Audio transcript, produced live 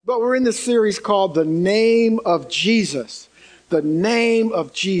But we're in this series called The Name of Jesus. The name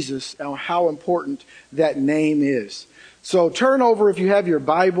of Jesus and how important that name is. So turn over if you have your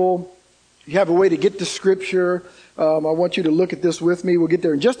Bible. You have a way to get to Scripture. I want you to look at this with me. We'll get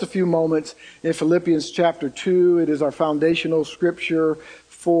there in just a few moments. In Philippians chapter 2, it is our foundational Scripture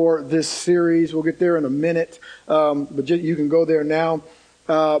for this series. We'll get there in a minute, but you can go there now.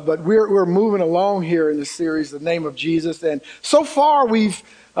 But we're moving along here in this series, The Name of Jesus. And so far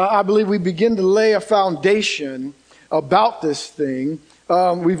I believe we begin to lay a foundation about this thing.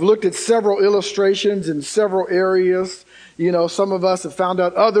 We've looked at several illustrations in several areas. You know, some of us have found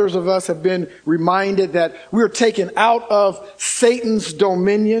out, others of us have been reminded that we're taken out of Satan's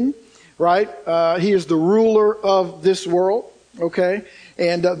dominion, right? He is the ruler of this world, okay?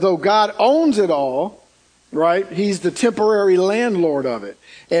 And though God owns it all, right, he's the temporary landlord of it.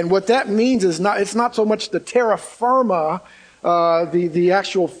 And what that means is it's not so much the terra firma, the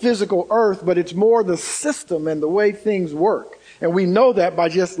actual physical earth, but it's more the system and the way things work. And we know that by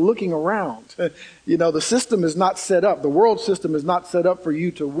just looking around. You know, the system is not set up. The world system is not set up for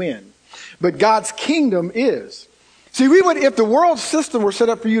you to win. But God's kingdom is. See, if the world system were set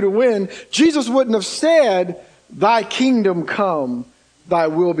up for you to win, Jesus wouldn't have said, "Thy kingdom come, thy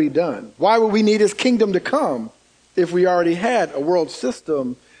will be done." Why would we need his kingdom to come if we already had a world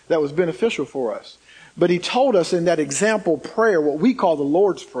system that was beneficial for us? But he told us in that example prayer, what we call the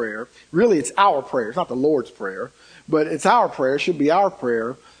Lord's Prayer. Really, it's our prayer. It's not the Lord's Prayer, but it's our prayer. It should be our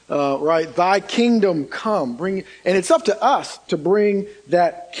prayer, right? Thy kingdom come. And it's up to us to bring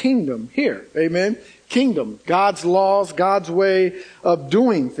that kingdom here. Amen? Kingdom, God's laws, God's way of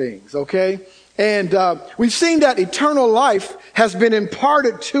doing things, okay? And we've seen that eternal life has been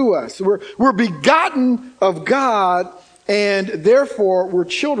imparted to us. We're begotten of God, and therefore we're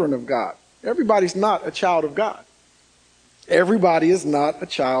children of God. Everybody's not a child of God. Everybody is not a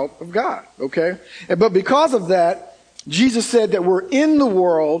child of God, okay? But because of that, Jesus said that we're in the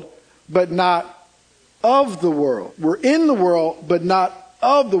world, but not of the world. We're in the world, but not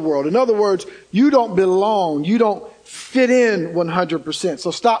of the world. In other words, you don't belong. You don't fit in 100%. So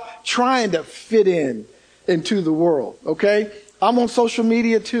stop trying to fit into the world, okay? I'm on social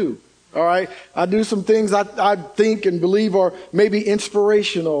media too. All right. I do some things I think and believe are maybe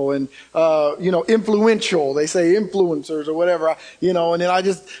inspirational and, influential. They say influencers or whatever, and then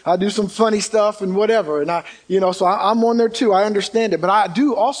I do some funny stuff and whatever. And so I'm on there too. I understand it, but I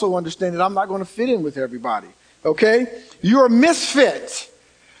do also understand that I'm not going to fit in with everybody. Okay. You're a misfit.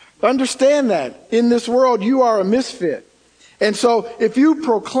 Understand that in this world, you are a misfit. And so if you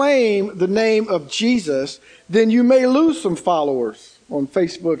proclaim the name of Jesus, then you may lose some followers on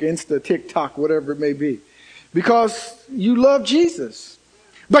Facebook, Insta, TikTok, whatever it may be, because you love Jesus.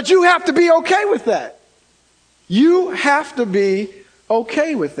 But you have to be okay with that. You have to be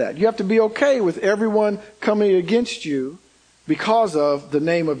okay with that. You have to be okay with everyone coming against you because of the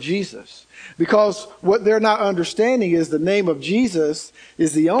name of Jesus. Because what they're not understanding is the name of Jesus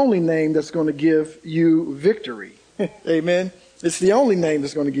is the only name that's going to give you victory. Amen. It's the only name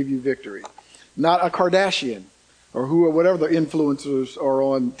that's going to give you victory. Not a Kardashian. Or whatever the influencers are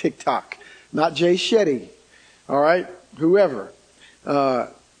on TikTok. Not Jay Shetty. All right? Whoever.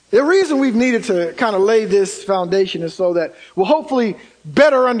 The reason we've needed to kind of lay this foundation is so that we'll hopefully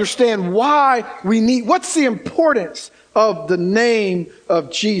better understand what's the importance of the name of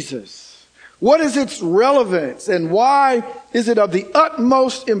Jesus? What is its relevance? And why is it of the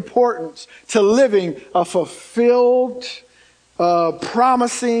utmost importance to living a fulfilled,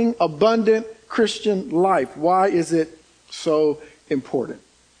 promising, abundant Christian life? Why is it so important?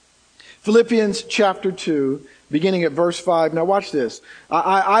 Philippians chapter 2, beginning at verse 5. Now watch this.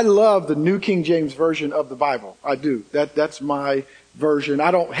 I love the New King James Version of the Bible. I do. That's my version.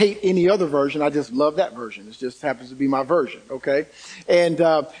 I don't hate any other version. I just love that version. It just happens to be my version. Okay. And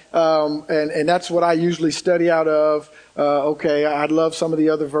that's what I usually study out of. I love some of the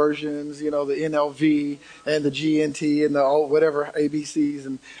other versions, the NLV and the GNT and the whatever ABCs.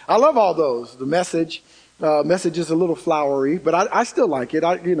 And I love all those. The Message is a little flowery, but I still like it.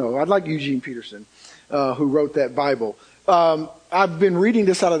 I like Eugene Peterson, who wrote that Bible. I've been reading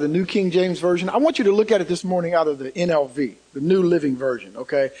this out of the New King James Version. I want you to look at it this morning out of the NLV, the New Living Version,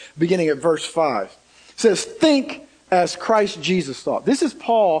 okay? Beginning at verse 5. It says, "Think as Christ Jesus thought." This is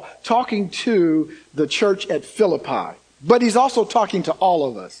Paul talking to the church at Philippi, but he's also talking to all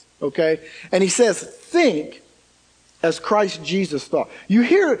of us, okay? And he says, think as Christ Jesus thought. You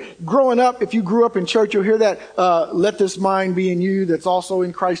hear growing up, if you grew up in church, you'll hear that, let this mind be in you that's also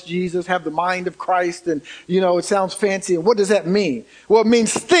in Christ Jesus, have the mind of Christ. And, it sounds fancy. And what does that mean? Well, it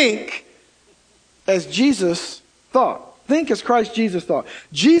means think as Jesus thought. Think as Christ Jesus thought.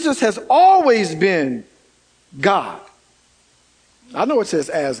 Jesus has always been God. I know it says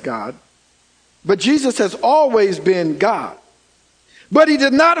as God, but Jesus has always been God. But he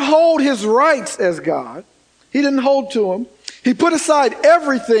did not hold his rights as God. He didn't hold to them. He put aside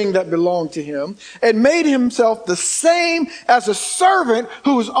everything that belonged to him and made himself the same as a servant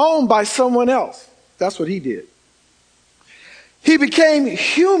who was owned by someone else. That's what he did. He became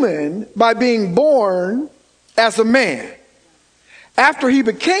human by being born as a man. After he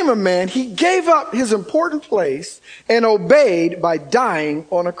became a man, he gave up his important place and obeyed by dying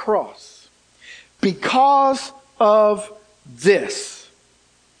on a cross. Because of this,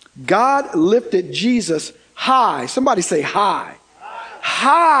 God lifted Jesus high. Somebody say high.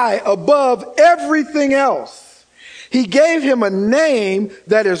 High above everything else. He gave him a name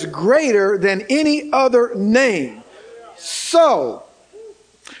that is greater than any other name. So,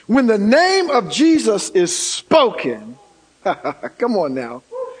 when the name of Jesus is spoken, come on now,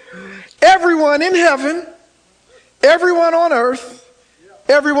 everyone in heaven, everyone on earth,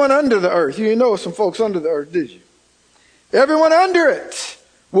 everyone under the earth. You didn't know some folks under the earth, did you? Everyone under it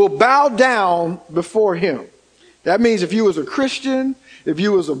will bow down before him. That means if you was a Christian, if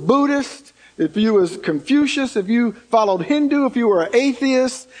you was a Buddhist, if you was Confucius, if you followed Hindu, if you were an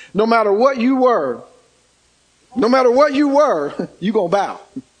atheist, no matter what you were, you're going to bow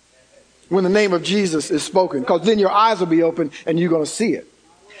when the name of Jesus is spoken, because then your eyes will be open and you're going to see it.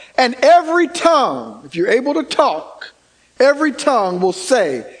 And every tongue, if you're able to talk, every tongue will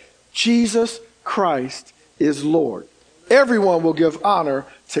say, Jesus Christ is Lord. Everyone will give honor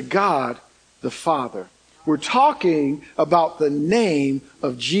to God the Father. We're talking about the name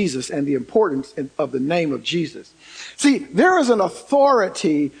of Jesus and the importance of the name of Jesus. See, there is an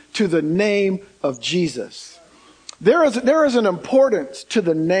authority to the name of Jesus. There is an importance to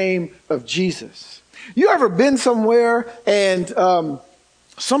the name of Jesus. You ever been somewhere and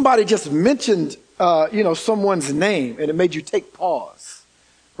somebody just mentioned someone's name and it made you take pause,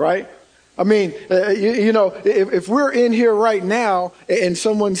 right? I mean, if we're in here right now and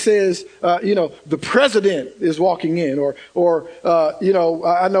someone says, the president is walking in, or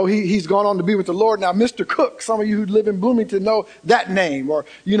I know he's gone on to be with the Lord now, Mr. Cook. Some of you who live in Bloomington know that name, or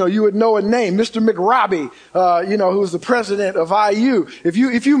you would know a name, Mr. McRobbie, who's the president of IU.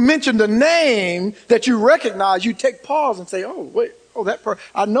 If you mention the name that you recognize, you take pause and say,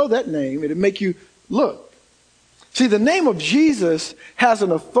 I know that name. It'll make you look. See, the name of Jesus has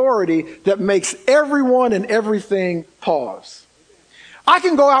an authority that makes everyone and everything pause. I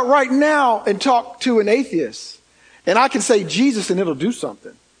can go out right now and talk to an atheist, and I can say Jesus, and it'll do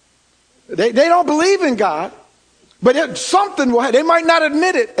something. They don't believe in God, but something will happen. They might not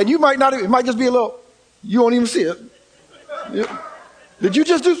admit it, and you might not. It might just be a little. You won't even see it. Did you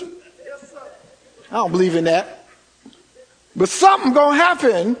just do? I don't believe in that. But something gonna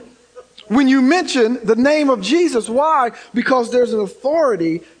happen when you mention the name of Jesus. Why? Because there's an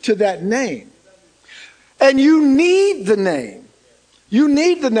authority to that name. And you need the name. You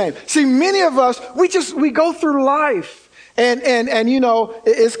need the name. See, many of us, we go through life and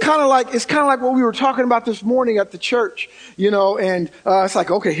it's kind of like what we were talking about this morning at the church, and it's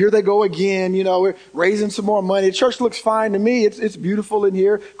like, okay, here they go again, we're raising some more money. The church looks fine to me. It's beautiful in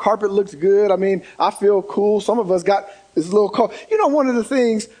here. Carpet looks good. I mean, I feel cool. Some of us got this little cold. One of the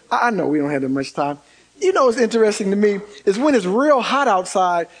things, I know we don't have that much time. What's interesting to me is when it's real hot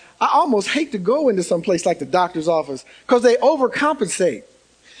outside, I almost hate to go into some place like the doctor's office because they overcompensate.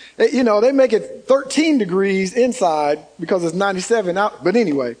 They make it 13 degrees inside because it's 97 out. But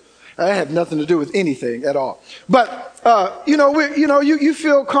anyway, that had nothing to do with anything at all. But, you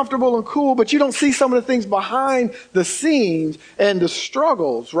feel comfortable and cool, but you don't see some of the things behind the scenes and the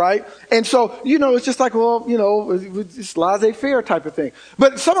struggles, right? And so, it's just like, it's laissez-faire type of thing.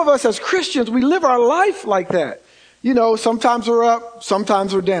 But some of us as Christians, we live our life like that. Sometimes we're up,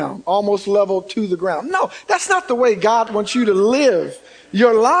 sometimes we're down, almost level to the ground. No, that's not the way God wants you to live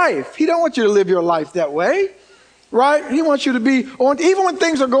your life. He don't want you to live your life that way, right? He wants you to be on, even when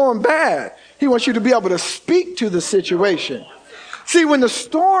things are going bad, he wants you to be able to speak to the situation. See, when the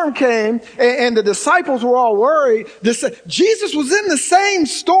storm came and the disciples were all worried, Jesus was in the same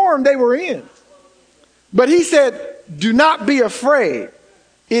storm they were in. But he said, do not be afraid.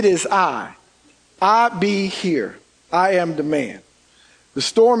 It is I. I be here. I am the man. The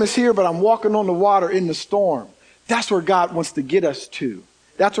storm is here, but I'm walking on the water in the storm. That's where God wants to get us to.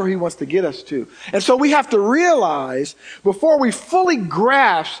 That's where he wants to get us to. And so we have to realize, before we fully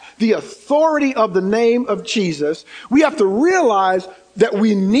grasp the authority of the name of Jesus, we have to realize that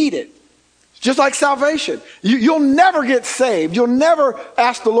we need it. Just like salvation. You'll never get saved. You'll never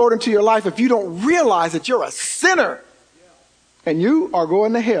ask the Lord into your life if you don't realize that you're a sinner. and you are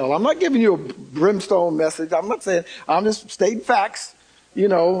going to hell. I'm not giving you a brimstone message. I'm not saying, I'm just stating facts,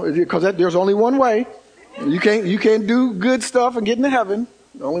 because there's only one way. You can't do good stuff and get into heaven.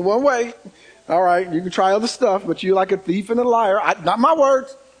 Only one way. All right, you can try other stuff, but you're like a thief and a liar. Not my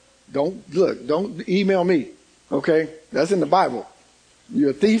words. Don't email me. Okay, that's in the Bible.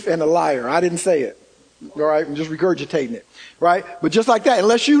 You're a thief and a liar. I didn't say it. All right, I'm just regurgitating it. Right, but just like that,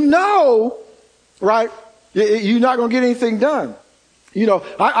 unless you know, right, you're not going to get anything done.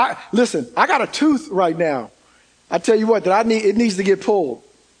 Listen, I got a tooth right now. I tell you what, it needs to get pulled.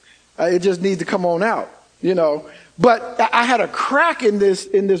 It just needs to come on out. But I had a crack in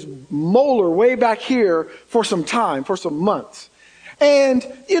this molar way back here for some months. And,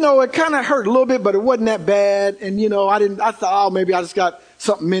 it kind of hurt a little bit, but it wasn't that bad. And, I thought, maybe I just got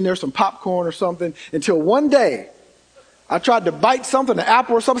something in there, some popcorn or something, until one day I tried to bite something, an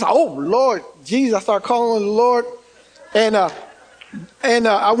apple or something. I said, oh, Lord, Jesus, I started calling on the Lord. And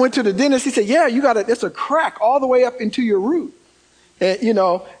I went to the dentist. He said, yeah, it's a crack all the way up into your root.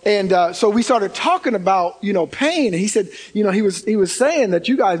 And, so we started talking about, pain. And he said, he was saying that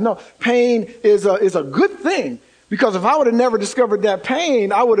you guys know pain is a good thing, because if I would have never discovered that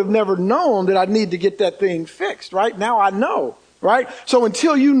pain, I would have never known that I need to get that thing fixed. Right now I know. Right. So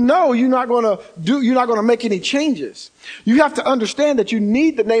until you know, you're not going to make any changes. You have to understand that you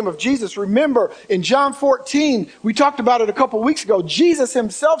need the name of Jesus. Remember in John 14, we talked about it a couple weeks ago. Jesus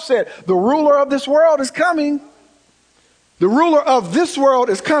himself said, the ruler of this world is coming. The ruler of this world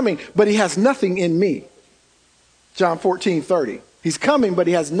is coming, but he has nothing in me. John 14:30. He's coming, but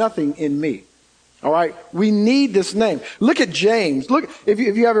he has nothing in me. All right. We need this name. Look at James. Look, if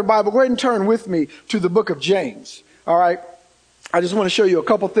you have your Bible, go ahead and turn with me to the book of James. All right. I just want to show you a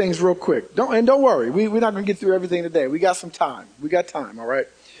couple things real quick. Don't worry. We're not going to get through everything today. We got some time. We got time. All right.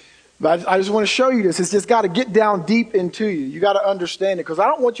 But I just want to show you this. It's just got to get down deep into you. You got to understand it, because I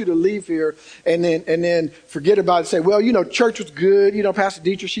don't want you to leave here and then forget about it and say, well, church was good. Pastor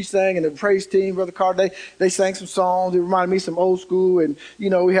Dietrich, she sang, and the praise team, Brother Carter, they sang some songs. It reminded me of some old school. And,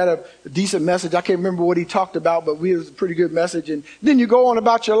 we had a decent message. I can't remember what he talked about, but it was a pretty good message. And then you go on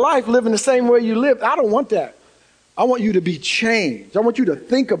about your life living the same way you lived. I don't want that. I want you to be changed. I want you to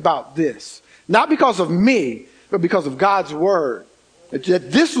think about this, not because of me, but because of God's word.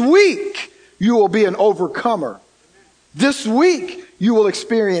 That this week you will be an overcomer. This week you will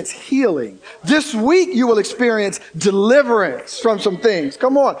experience healing. This week you will experience deliverance from some things.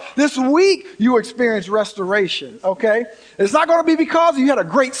 Come on. This week you will experience restoration. Okay? It's not going to be because you had a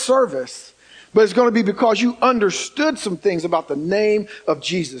great service, but it's going to be because you understood some things about the name of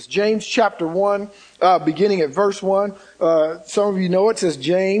Jesus. James chapter 1, beginning at verse 1. Some of you know it says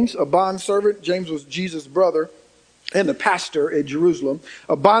James, a bondservant. James was Jesus' brother and the pastor at Jerusalem,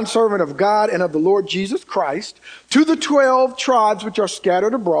 a bondservant of God and of the Lord Jesus Christ, to the 12 tribes which are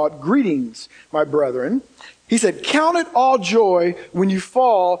scattered abroad, greetings, my brethren. He said, count it all joy when you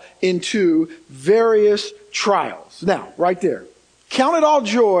fall into various trials. Now, right there. Count it all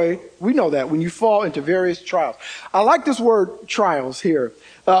joy. We know that when you fall into various trials. I like this word trials here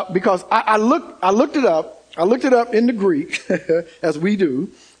because I looked it up. I looked it up in the Greek, as we do.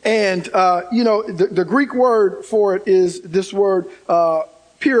 And, the Greek word for it is this word,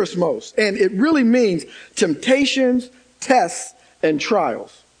 perismos. And it really means temptations, tests, and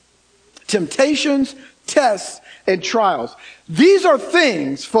trials. Temptations, tests, and trials. These are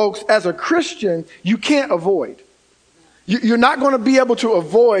things, folks, as a Christian, you can't avoid. You're not going to be able to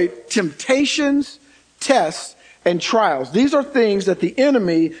avoid temptations, tests, and trials. These are things that the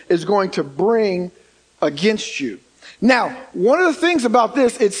enemy is going to bring against you. Now, one of the things about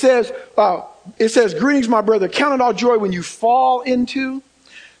this, it says, greetings, my brother, count it all joy when you fall into.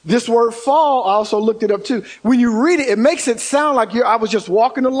 This word fall, I also looked it up too. When you read it, it makes it sound like I was just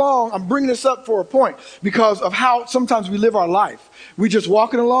walking along. I'm bringing this up for a point because of how sometimes we live our life. We're just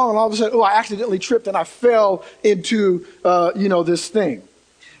walking along and all of a sudden, I accidentally tripped and I fell into, this thing.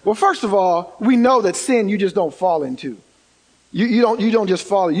 Well, first of all, we know that sin you just don't fall into. You don't just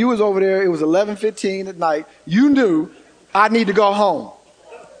fall. You was over there. It was 11:15 at night. You knew I need to go home.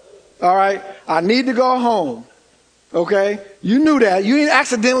 All right. I need to go home. Okay. You knew that. You didn't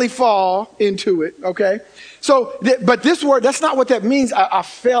accidentally fall into it. Okay. So, but this word, that's not what that means. I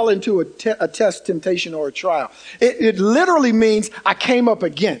fell into a test, temptation, or a trial. It literally means I came up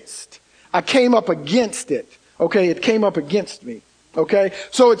against. I came up against it. Okay. It came up against me. Okay,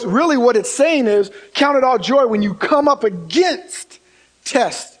 so it's really what it's saying is count it all joy when you come up against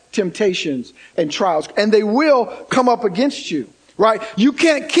tests, temptations, and trials. And they will come up against you, right? You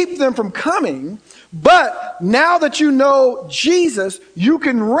can't keep them from coming, but now that you know Jesus, you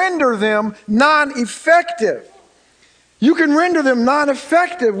can render them non-effective. You can render them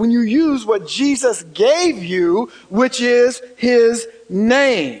non-effective when you use what Jesus gave you, which is his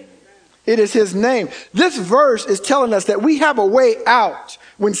name. It is his name. This verse is telling us that we have a way out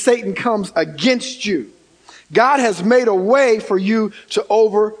when Satan comes against you. God has made a way for you to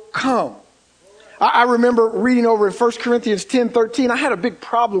overcome. I remember reading over in 1 Corinthians 10:13. I had a big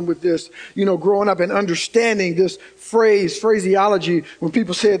problem with this, growing up and understanding this phraseology when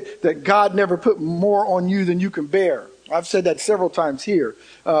people said that God never put more on you than you can bear. I've said that several times here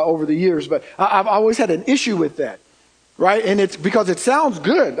over the years, but I've always had an issue with that. Right? And it's because it sounds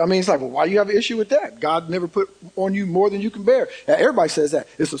good. I mean, it's like, well, why do you have an issue with that? God never put on you more than you can bear. Everybody says that.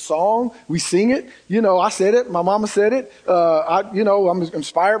 It's a song. We sing it. I said it. My mama said it. I'm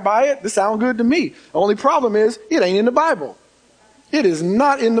inspired by it. This sounds good to me. The only problem is it ain't in the Bible. It is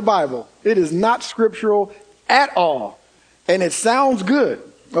not in the Bible. It is not scriptural at all. And it sounds good.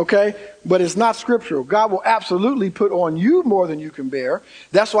 Okay? But it's not scriptural. God will absolutely put on you more than you can bear.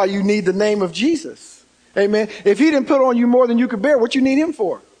 That's why you need the name of Jesus. Amen. If he didn't put on you more than you could bear, what you need him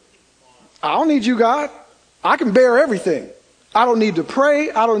for? I don't need you, God. I can bear everything. I don't need to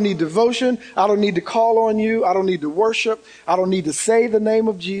pray. I don't need devotion. I don't need to call on you. I don't need to worship. I don't need to say the name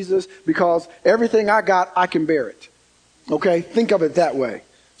of Jesus because everything I got, I can bear it. Okay? Think of it that way.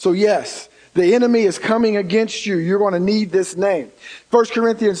 So yes, the enemy is coming against you. You're going to need this name. 1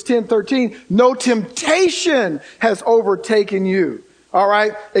 Corinthians 10:13, no temptation has overtaken you. All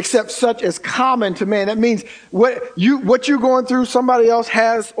right, except such as common to man. That means what you're going through, somebody else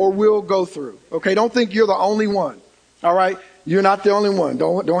has or will go through. Okay, don't think you're the only one. All right, you're not the only one.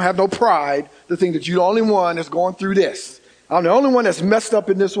 Don't have no pride to think that you're the only one that's going through this. I'm the only one that's messed up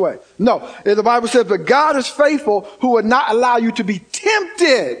in this way. No, the Bible says, but God is faithful, who would not allow you to be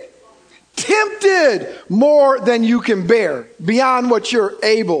tempted more than you can bear, beyond what you're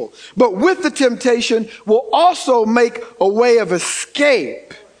able. But with the temptation will also make a way of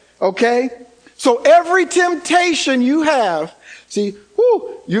escape. Okay? So every temptation you have, see,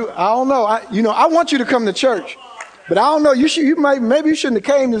 I don't know. I want you to come to church, but I don't know. Maybe you shouldn't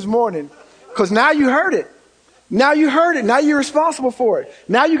have came this morning, because now you heard it. Now you heard it. Now you're responsible for it.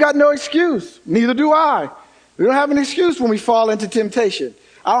 Now you got no excuse. Neither do I. We don't have an excuse when we fall into temptation.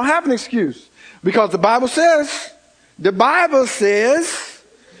 I don't have an excuse, because the Bible says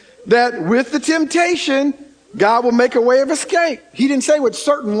that with the temptation, God will make a way of escape. He didn't say with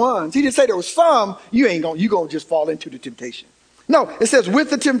certain ones. He didn't say there was some, you're going to just fall into the temptation. No, it says with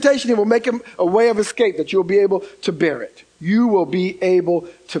the temptation, he will make a way of escape that you'll be able to bear it. You will be able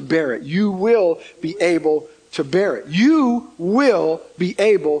to bear it. You will be able to bear it. You will be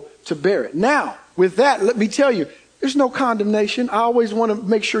able to bear it. Now, with that, let me tell you, there's no condemnation. I always want to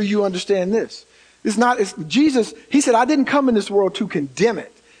make sure you understand this. It's Jesus, he said, I didn't come in this world to condemn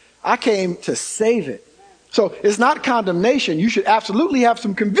it. I came to save it. So it's not condemnation. You should absolutely have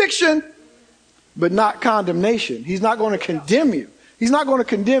some conviction, but not condemnation. He's not going to condemn you. He's not going to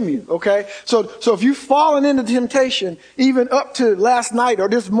condemn you, okay? So if you've fallen into temptation, even up to last night or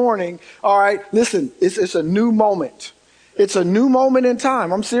this morning, all right, listen, it's a new moment. It's a new moment in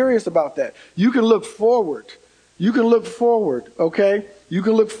time. I'm serious about that. You can look forward. You can look forward, okay? You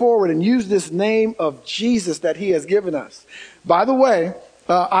can look forward and use this name of Jesus that he has given us. By the way,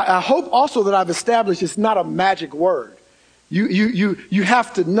 I hope also that I've established it's not a magic word. You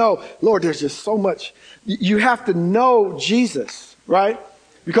have to know, Lord, there's just so much. You have to know Jesus, right?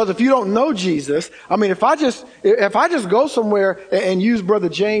 Because if you don't know Jesus, I mean, if I just go somewhere and use Brother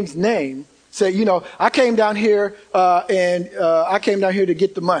James' name, say, I came down here I came down here to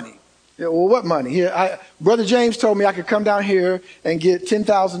get the money. Well, what money? Brother James told me I could come down here and get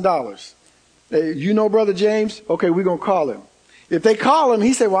 $10,000. You know Brother James? Okay, we're going to call him. If they call him,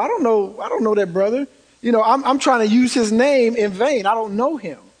 he said, well, I don't know that brother. I'm trying to use his name in vain. I don't know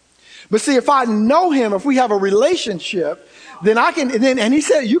him. But see, if I know him, if we have a relationship, then I can, and he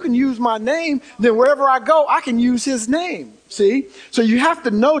said, you can use my name, then wherever I go, I can use his name. See? So you have to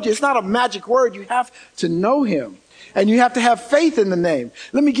know, it's not a magic word. You have to know him. And you have to have faith in the name.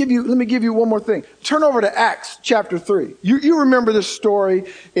 Let me give you one more thing. Turn over to Acts chapter 3. You remember this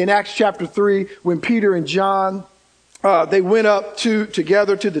story in Acts chapter 3 when Peter and John, they went up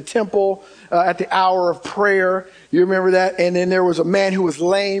together to the temple at the hour of prayer. You remember that? And then there was a man who was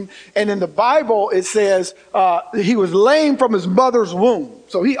lame. And in the Bible, it says he was lame from his mother's womb.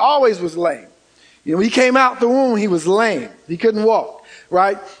 So he always was lame. He came out the womb, he was lame. He couldn't walk.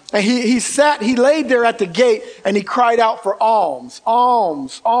 Right? And he laid there at the gate and he cried out for alms,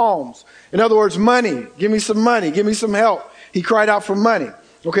 alms, alms. In other words, money. Give me some money. Give me some help. He cried out for money.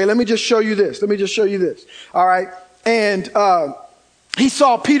 Okay, let me just show you this. All right. And he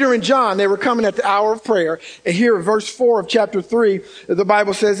saw Peter and John. They were coming at the hour of prayer. And here in verse 4 of chapter 3, the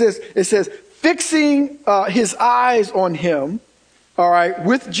Bible says this. It says, fixing his eyes on him, all right,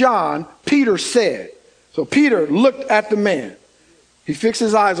 with John, Peter said. So Peter looked at the man. He fixed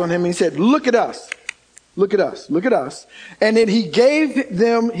his eyes on him and he said, look at us. Look at us. Look at us. And then he gave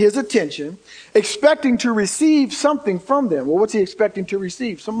them his attention, expecting to receive something from them. Well, what's he expecting to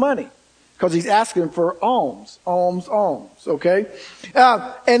receive? Some money. Because he's asking for alms. Okay?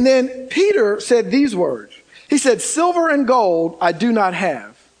 And then Peter said these words. He said, silver and gold I do not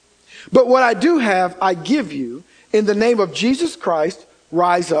have. But what I do have, I give you. In the name of Jesus Christ,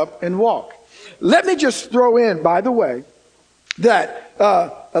 rise up and walk. Let me just throw in, by the way, that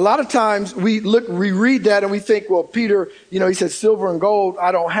a lot of times we read that and we think, well, Peter, he said silver and gold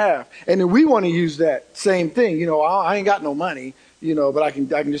I don't have. And then we want to use that same thing. I ain't got no money, but I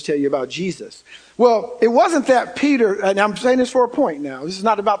can just tell you about Jesus. Well, it wasn't that Peter, and I'm saying this for a point now. This is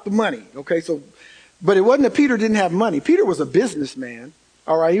not about the money. Okay. But it wasn't that Peter didn't have money. Peter was a businessman.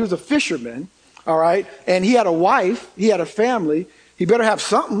 All right. He was a fisherman. All right. And he had a wife. He had a family. He better have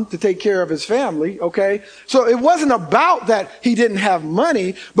something to take care of his family, okay? So it wasn't about that he didn't have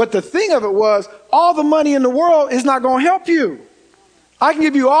money, but the thing of it was, all the money in the world is not going to help you. I can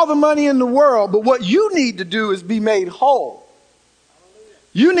give you all the money in the world, but what you need to do is be made whole.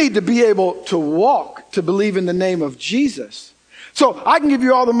 You need to be able to walk, to believe in the name of Jesus. So I can give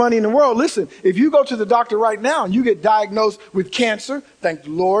you all the money in the world. Listen, if you go to the doctor right now and you get diagnosed with cancer, thank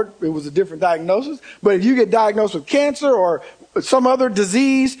the Lord, it was a different diagnosis. But if you get diagnosed with cancer or some other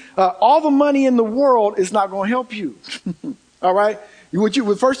disease, all the money in the world is not going to help you. All right?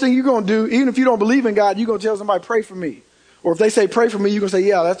 The first thing you're going to do, even if you don't believe in God, you're going to tell somebody, pray for me. Or if they say, pray for me, you're going to say,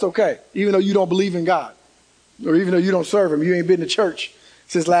 yeah, that's okay. Even though you don't believe in God. Or even though you don't serve him. You ain't been to church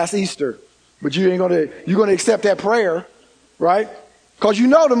since last Easter. But you're going to accept that prayer. Right? Because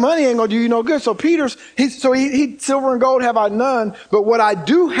the money ain't going to do you no good. So he silver and gold have I none, but what I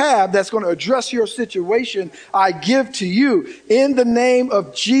do have that's going to address your situation, I give to you. In the name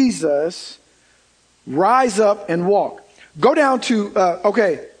of Jesus, rise up and walk. Go down to, we're going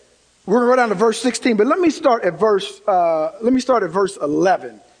to go down to verse 16, but let me start at verse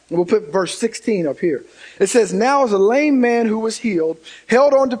 11. And we'll put verse 16 up here. It says, now as a lame man who was healed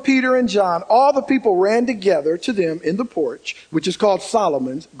held on to Peter and John, all the people ran together to them in the porch, which is called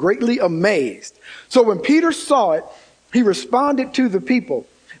Solomon's, greatly amazed. So when Peter saw it, he responded to the people,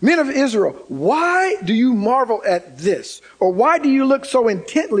 men of Israel, why do you marvel at this? Or why do you look so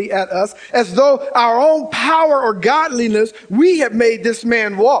intently at us as though our own power or godliness, we have made this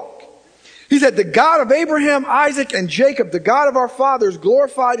man walk? He said, the God of Abraham, Isaac, and Jacob, the God of our fathers,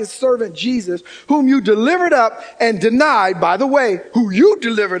 glorified his servant Jesus, whom you delivered up and denied, by the way, who you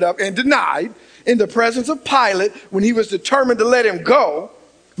delivered up and denied in the presence of Pilate when he was determined to let him go.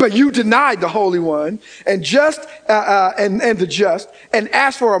 But you denied the Holy One and the just and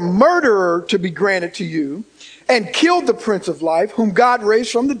asked for a murderer to be granted to you and killed the Prince of Life, whom God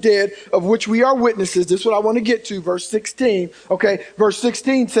raised from the dead, of which we are witnesses. This is what I want to get to, verse 16. Okay, verse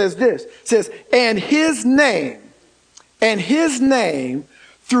 16 says this. It says, and his name,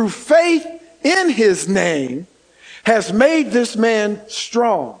 through faith in his name, has made this man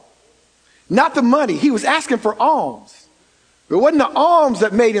strong. Not the money. He was asking for alms. It wasn't the alms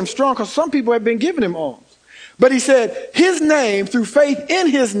that made him strong, because some people have been giving him alms. But he said, his name, through faith in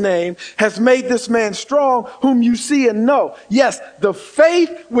his name, has made this man strong, whom you see and know. Yes, the faith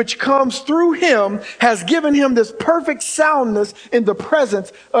which comes through him has given him this perfect soundness in the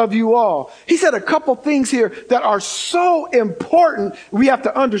presence of you all. He said a couple things here that are so important. We have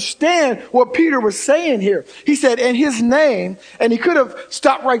to understand what Peter was saying here. He said, in his name, and he could have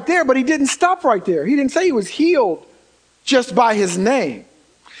stopped right there, but he didn't stop right there. He didn't say he was healed just by his name.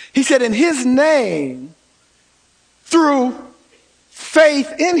 He said, in his name, through faith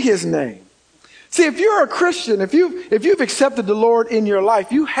in his name. See, if you're a Christian, if you've accepted the Lord in your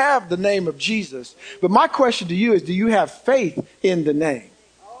life, you have the name of Jesus. But my question to you is, do you have faith in the name?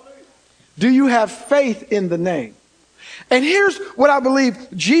 Do you have faith in the name? And here's what I believe.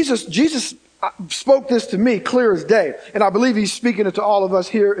 Jesus spoke this to me clear as day. And I believe he's speaking it to all of us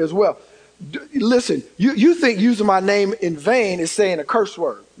here as well. Listen, you think using my name in vain is saying a curse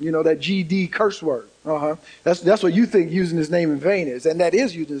word. That GD curse word. That's what you think using his name in vain is. And that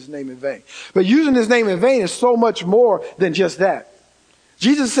is using his name in vain. But using his name in vain is so much more than just that.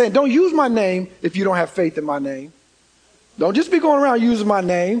 Jesus is saying, don't use my name if you don't have faith in my name. Don't just be going around using my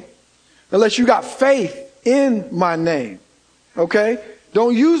name unless you got faith in my name. Okay?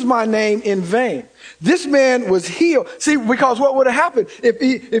 Don't use my name in vain. This man was healed. See, because what would have happened if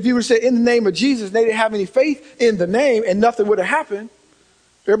he would have said in the name of Jesus, they didn't have any faith in the name and nothing would have happened.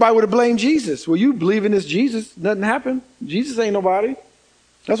 Everybody would have blamed Jesus. Well, you believe in this Jesus. Nothing happened. Jesus ain't nobody.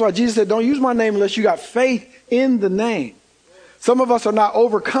 That's why Jesus said, don't use my name unless you got faith in the name. Some of us are not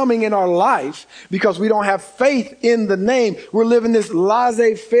overcoming in our life because we don't have faith in the name. We're living this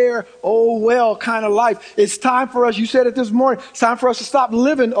laissez-faire, oh well kind of life. It's time for us, you said it this morning, it's time for us to stop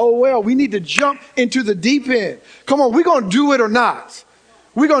living oh well. We need to jump into the deep end. Come on, we're going to do it or not.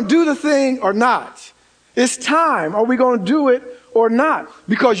 We're going to do the thing or not. It's time. Are we going to do it or not?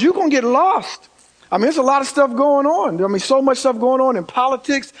 Because you're going to get lost. I mean, there's a lot of stuff going on. I mean, so much stuff going on in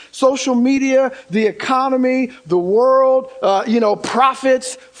politics, social media, the economy, the world,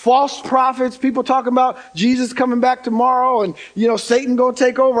 prophets, false prophets, people talking about Jesus coming back tomorrow and, Satan going to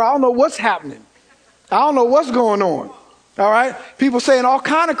take over. I don't know what's happening. I don't know what's going on. All right. People saying all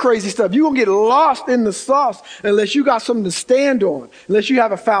kind of crazy stuff. You're going to get lost in the sauce unless you got something to stand on, unless you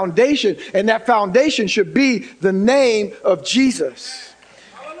have a foundation. And that foundation should be the name of Jesus.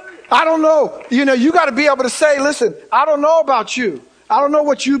 I don't know. You got to be able to say, listen, I don't know about you. I don't know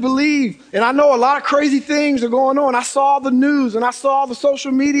what you believe. And I know a lot of crazy things are going on. I saw the news and I saw the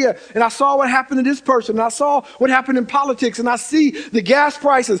social media and I saw what happened to this person. And I saw what happened in politics and I see the gas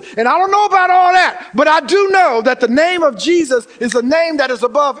prices. And I don't know about all that, but I do know that the name of Jesus is a name that is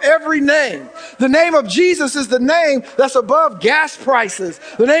above every name. The name of Jesus is the name that's above gas prices.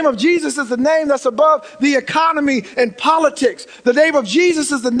 The name of Jesus is the name that's above the economy and politics. The name of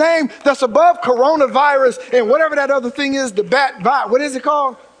Jesus is the name that's above coronavirus and whatever that other thing is, the what is it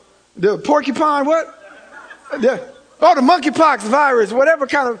called? The porcupine, what? The monkeypox virus, whatever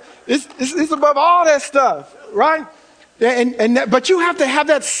kind of, it's above all that stuff, right? But you have to have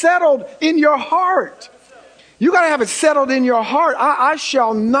that settled in your heart. You got to have it settled in your heart. I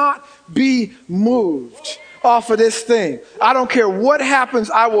shall not be moved off of this thing. I don't care what happens.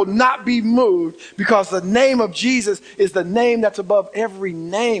 I will not be moved because the name of Jesus is the name that's above every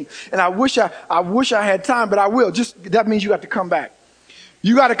name. And I wish I had time, but I will. That means you got to come back.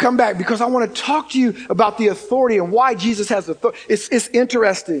 You got to come back because I want to talk to you about the authority and why Jesus has authority. It's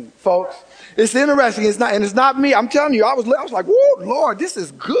interesting, folks. It's interesting. It's not me. I'm telling you, I was like, whoa, Lord, this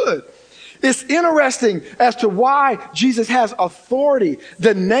is good. It's interesting as to why Jesus has authority.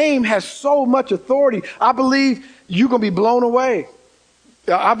 The name has so much authority. I believe you're going to be blown away.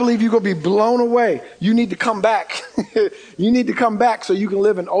 I believe you're going to be blown away. You need to come back. You need to come back so you can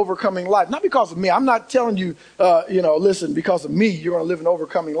live an overcoming life. Not because of me. I'm not telling you, listen, because of me, you're going to live an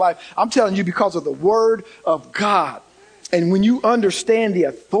overcoming life. I'm telling you because of the word of God. And when you understand the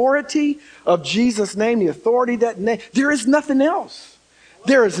authority of Jesus' name, the authority of that name, there is nothing else.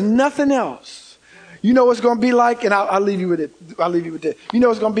 There is nothing else. You know what it's going to be like? And I'll leave you with it. I'll leave you with it. You know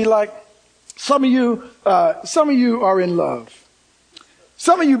what it's going to be like? Some of you are in love.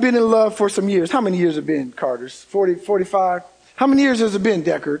 Some of you have been in love for some years. How many years have been, Carters? 40, 45? How many years has it been,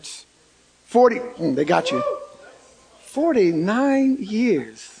 Deckards? 40. They got you. 49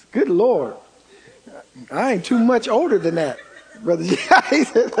 years. Good Lord. I ain't too much older than that, Brother.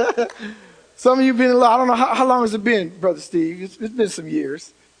 Some of you have been in love. I don't know how long has it been, Brother Steve? It's been some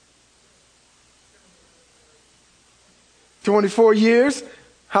years. 24 years?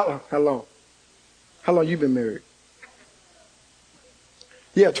 How long? How long you been married?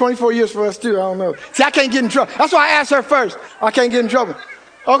 Yeah, 24 years for us too. I don't know. See, I can't get in trouble. That's why I asked her first. I can't get in trouble.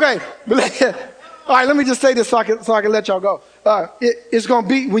 Okay. All right, let me just say this so I can let y'all go. It's going to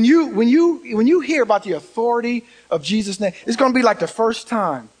be, when you hear about the authority of Jesus' name, it's going to be like the first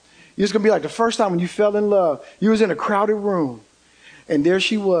time. It's going to be like the first time when you fell in love. You was in a crowded room and there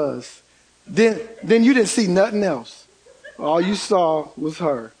she was. Then you didn't see nothing else. All you saw was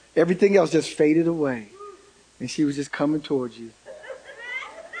her. Everything else just faded away. And she was just coming towards you.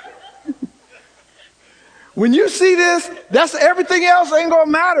 When you see this, that's everything else ain't going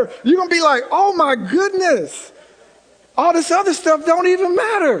to matter. You're going to be like, oh my goodness. All this other stuff don't even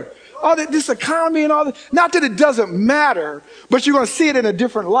matter. All this economy and all that. Not that it doesn't matter, but you're going to see it in a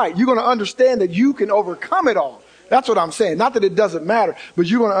different light. You're going to understand that you can overcome it all. That's what I'm saying. Not that it doesn't matter, but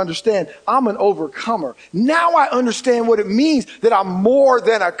you're going to understand I'm an overcomer. Now I understand what it means that I'm more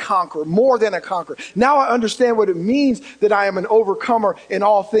than a conqueror, more than a conqueror. Now I understand what it means that I am an overcomer in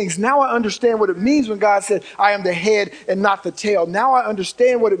all things. Now I understand what it means when God said I am the head and not the tail. Now I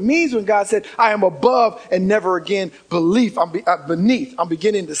understand what it means when God said I am above and never again beneath. I'm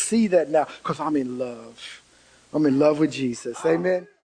beginning to see that now because I'm in love. I'm in love with Jesus. Amen.